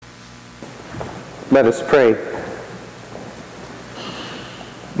Let us pray.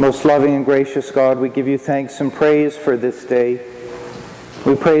 Most loving and gracious God, we give you thanks and praise for this day.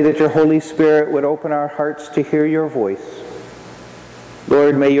 We pray that your Holy Spirit would open our hearts to hear your voice.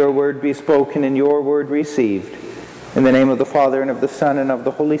 Lord, may your word be spoken and your word received. In the name of the Father, and of the Son, and of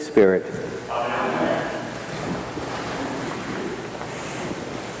the Holy Spirit. Amen.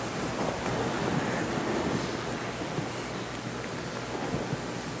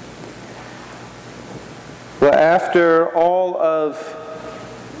 Well, after all of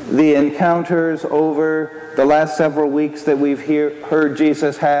the encounters over the last several weeks that we've heard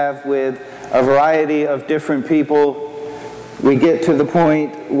Jesus have with a variety of different people, we get to the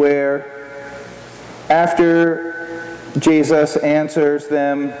point where after Jesus answers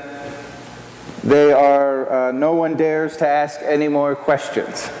them, they are, no one dares to ask any more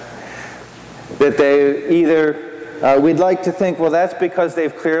questions. That they either, we'd like to think, well, that's because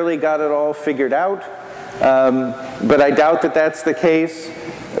they've clearly got it all figured out. But I doubt that that's the case.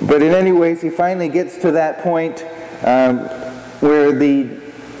 But in any ways, he finally gets to that point where the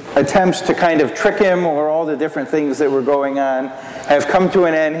attempts to kind of trick him or all the different things that were going on have come to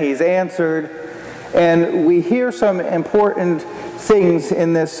an end. He's answered. And we hear some important things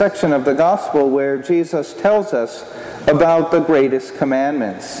in this section of the gospel where Jesus tells us about the greatest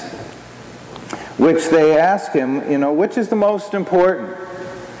commandments, which they ask him, which is the most important?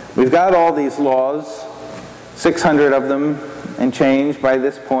 We've got all these laws, 600 of them and change by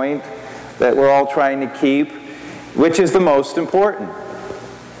this point, that we're all trying to keep. Which is the most important?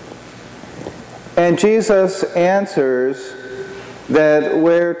 And Jesus answers that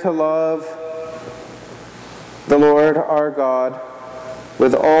we're to love the Lord our God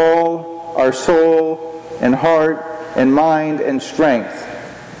with all our soul and heart and mind and strength.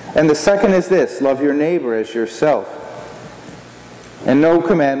 And the second is this: love your neighbor as yourself. And no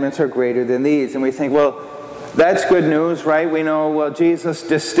commandments are greater than these. And we think, well, that's good news, right? We know, well, Jesus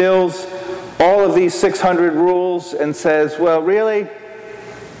distills all of these 600 rules and says, well, really,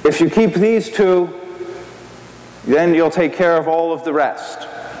 if you keep these two, then you'll take care of all of the rest.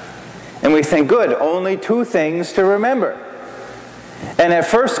 And we think, good, only two things to remember. And at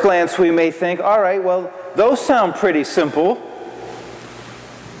first glance, we may think, all right, well, those sound pretty simple.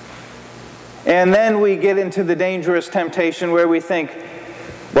 And then we get into the dangerous temptation where we think,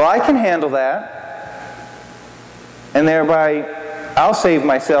 well, I can handle that. And thereby, I'll save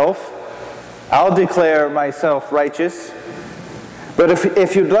myself. I'll declare myself righteous. But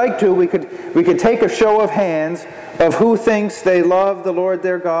if you'd like to, we could take a show of hands of who thinks they love the Lord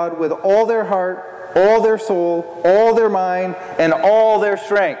their God with all their heart, all their soul, all their mind, and all their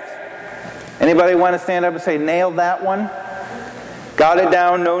strength. Anybody want to stand up and say, nailed that one? Got it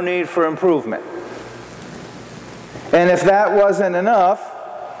down, no need for improvement. And if that wasn't enough,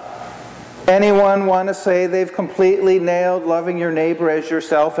 anyone want to say they've completely nailed loving your neighbor as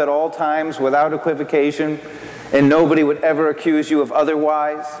yourself at all times without equivocation, and nobody would ever accuse you of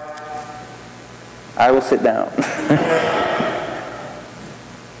otherwise? I will sit down.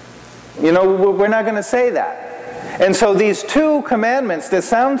 We're not going to say that. And so these two commandments that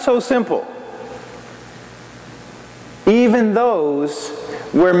sound so simple, even those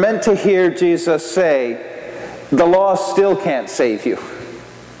we're meant to hear Jesus say, the law still can't save you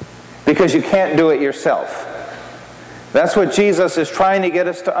because you can't do it yourself. That's what Jesus is trying to get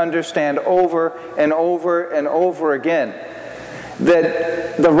us to understand over and over and over again.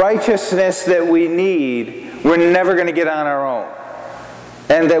 That the righteousness that we need, we're never going to get on our own.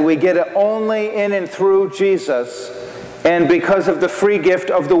 And that we get it only in and through Jesus and because of the free gift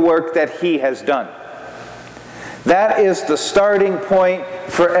of the work that He has done. That is the starting point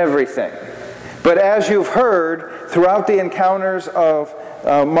for everything. But as you've heard throughout the encounters of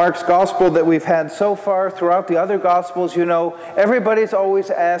Mark's gospel that we've had so far, throughout the other gospels, everybody's always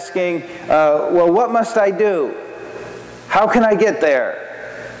asking, well, what must I do? How can I get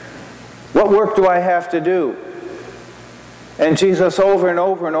there? What work do I have to do? And Jesus over and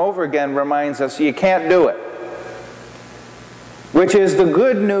over and over again reminds us, you can't do it. Which is the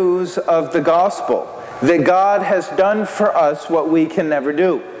good news of the gospel, that God has done for us what we can never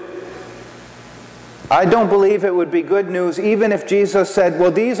do. I don't believe it would be good news even if Jesus said,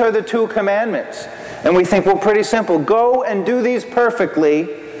 well, these are the two commandments. And we think, well, pretty simple. Go and do these perfectly,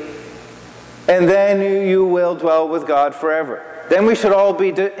 and then you will dwell with God forever. Then we should all be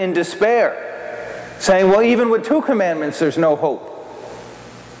in despair, saying, well, even with two commandments, there's no hope,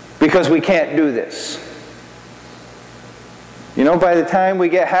 because we can't do this. By the time we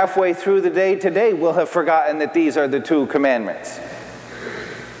get halfway through the day today, we'll have forgotten that these are the two commandments.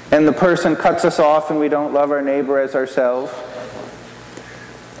 And the person cuts us off and we don't love our neighbor as ourselves.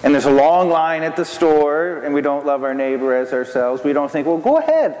 and there's a long line at the store, and we don't love our neighbor as ourselves, we don't think, well, go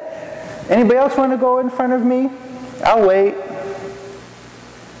ahead. Anybody else want to go in front of me? I'll wait.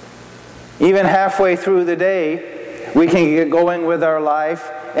 Even halfway through the day, we can get going with our life,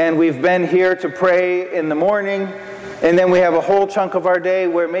 and we've been here to pray in the morning, and then we have a whole chunk of our day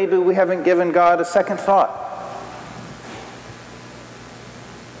where maybe we haven't given God a second thought.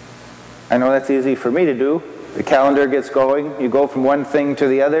 I know that's easy for me to do. The calendar gets going. You go from one thing to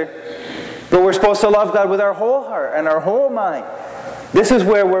the other. But we're supposed to love God with our whole heart and our whole mind. This is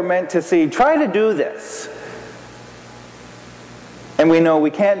where we're meant to see. Try to do this. And we know we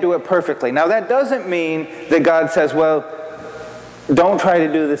can't do it perfectly. Now that doesn't mean that God says, well, don't try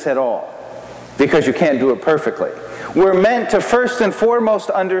to do this at all, because you can't do it perfectly. We're meant to first and foremost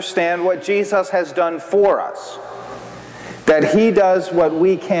understand what Jesus has done for us. That He does what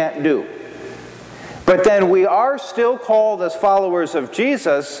we can't do. But then we are still called as followers of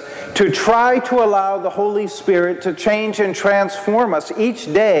Jesus to try to allow the Holy Spirit to change and transform us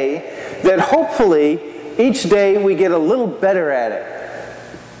each day, that hopefully each day we get a little better at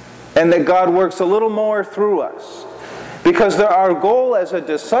it. And that God works a little more through us. Because our goal as a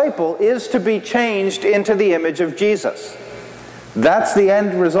disciple is to be changed into the image of Jesus. That's the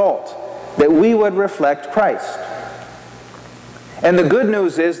end result, that we would reflect Christ. And the good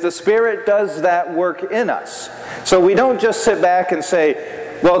news is the Spirit does that work in us. So we don't just sit back and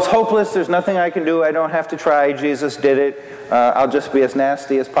say, well, it's hopeless, there's nothing I can do, I don't have to try, Jesus did it, I'll just be as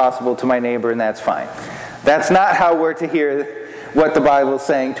nasty as possible to my neighbor and that's fine. That's not how we're to hear what the Bible is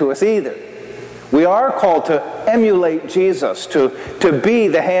saying to us either. We are called to emulate Jesus, to be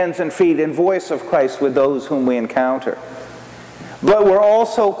the hands and feet and voice of Christ with those whom we encounter. But we're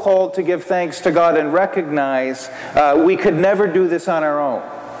also called to give thanks to God and recognize we could never do this on our own.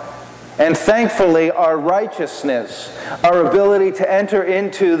 And thankfully, our righteousness, our ability to enter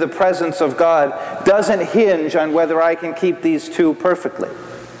into the presence of God, doesn't hinge on whether I can keep these two perfectly.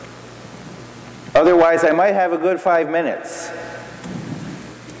 Otherwise, I might have a good 5 minutes.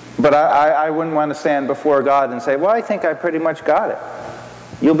 But I wouldn't want to stand before God and say, well, I think I pretty much got it.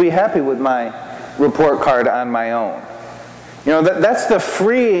 You'll be happy with my report card on my own. You know, that's the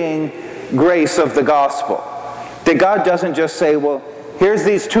freeing grace of the gospel. That God doesn't just say, well, here's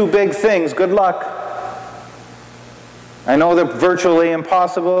these two big things, good luck. I know they're virtually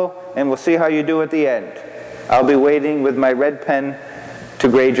impossible, and we'll see how you do at the end. I'll be waiting with my red pen to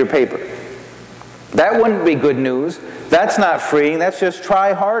grade your paper. That wouldn't be good news. That's not freeing, that's just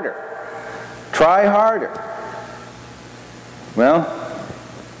try harder. Try harder. Well,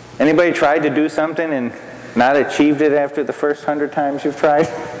 anybody tried to do something and not achieved it after the first 100 times you've tried?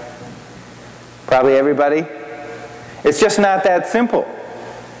 Probably everybody. It's just not that simple.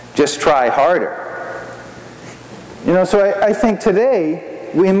 Just try harder. You know, so I think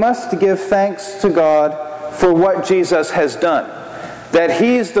today we must give thanks to God for what Jesus has done. That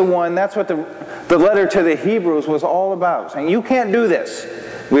He's the one, that's what the letter to the Hebrews was all about. Saying, you can't do this.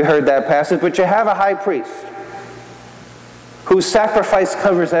 We heard that passage, but you have a high priest whose sacrifice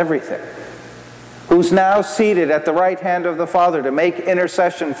covers everything. Who's now seated at the right hand of the Father to make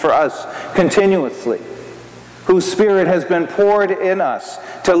intercession for us continuously, whose Spirit has been poured in us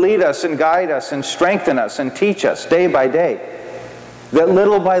to lead us and guide us and strengthen us and teach us day by day, that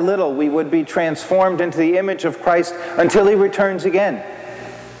little by little we would be transformed into the image of Christ until He returns again.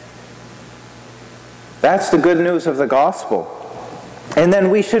 That's the good news of the gospel. And then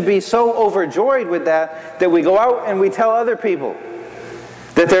we should be so overjoyed with that we go out and we tell other people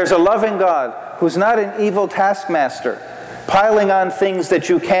that there's a loving God who's not an evil taskmaster, piling on things that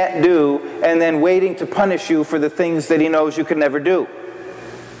you can't do and then waiting to punish you for the things that He knows you can never do.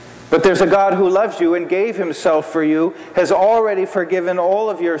 But there's a God who loves you and gave Himself for you, has already forgiven all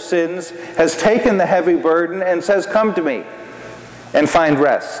of your sins, has taken the heavy burden and says, come to me and find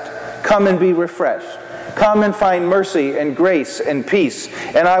rest. Come and be refreshed. Come and find mercy and grace and peace,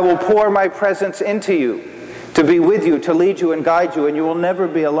 and I will pour my presence into you to be with you, to lead you and guide you, and you will never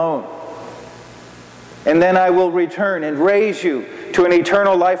be alone. And then I will return and raise you to an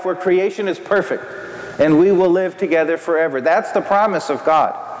eternal life where creation is perfect, and we will live together forever. That's the promise of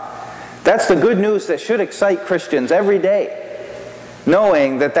God. That's the good news that should excite Christians every day,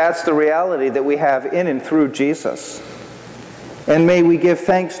 knowing that that's the reality that we have in and through Jesus. And may we give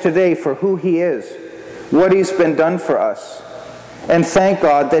thanks today for who He is, what He's been done for us, and thank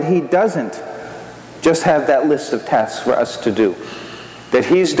God that He doesn't just have that list of tasks for us to do, that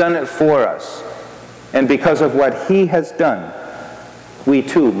He's done it for us, and because of what He has done, we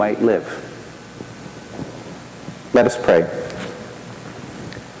too might live. Let us pray.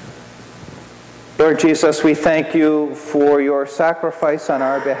 Lord Jesus, we thank you for your sacrifice on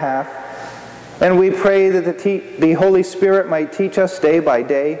our behalf, and we pray that the Holy Spirit might teach us day by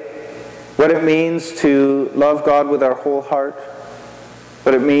day what it means to love God with our whole heart,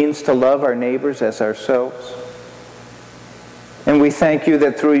 what it means to love our neighbors as ourselves. And we thank you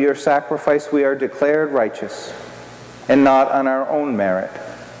that through your sacrifice we are declared righteous and not on our own merit.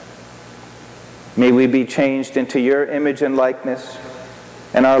 May we be changed into your image and likeness,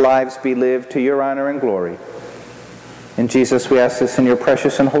 and our lives be lived to your honor and glory. In Jesus we ask this in your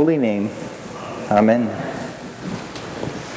precious and holy name. Amen.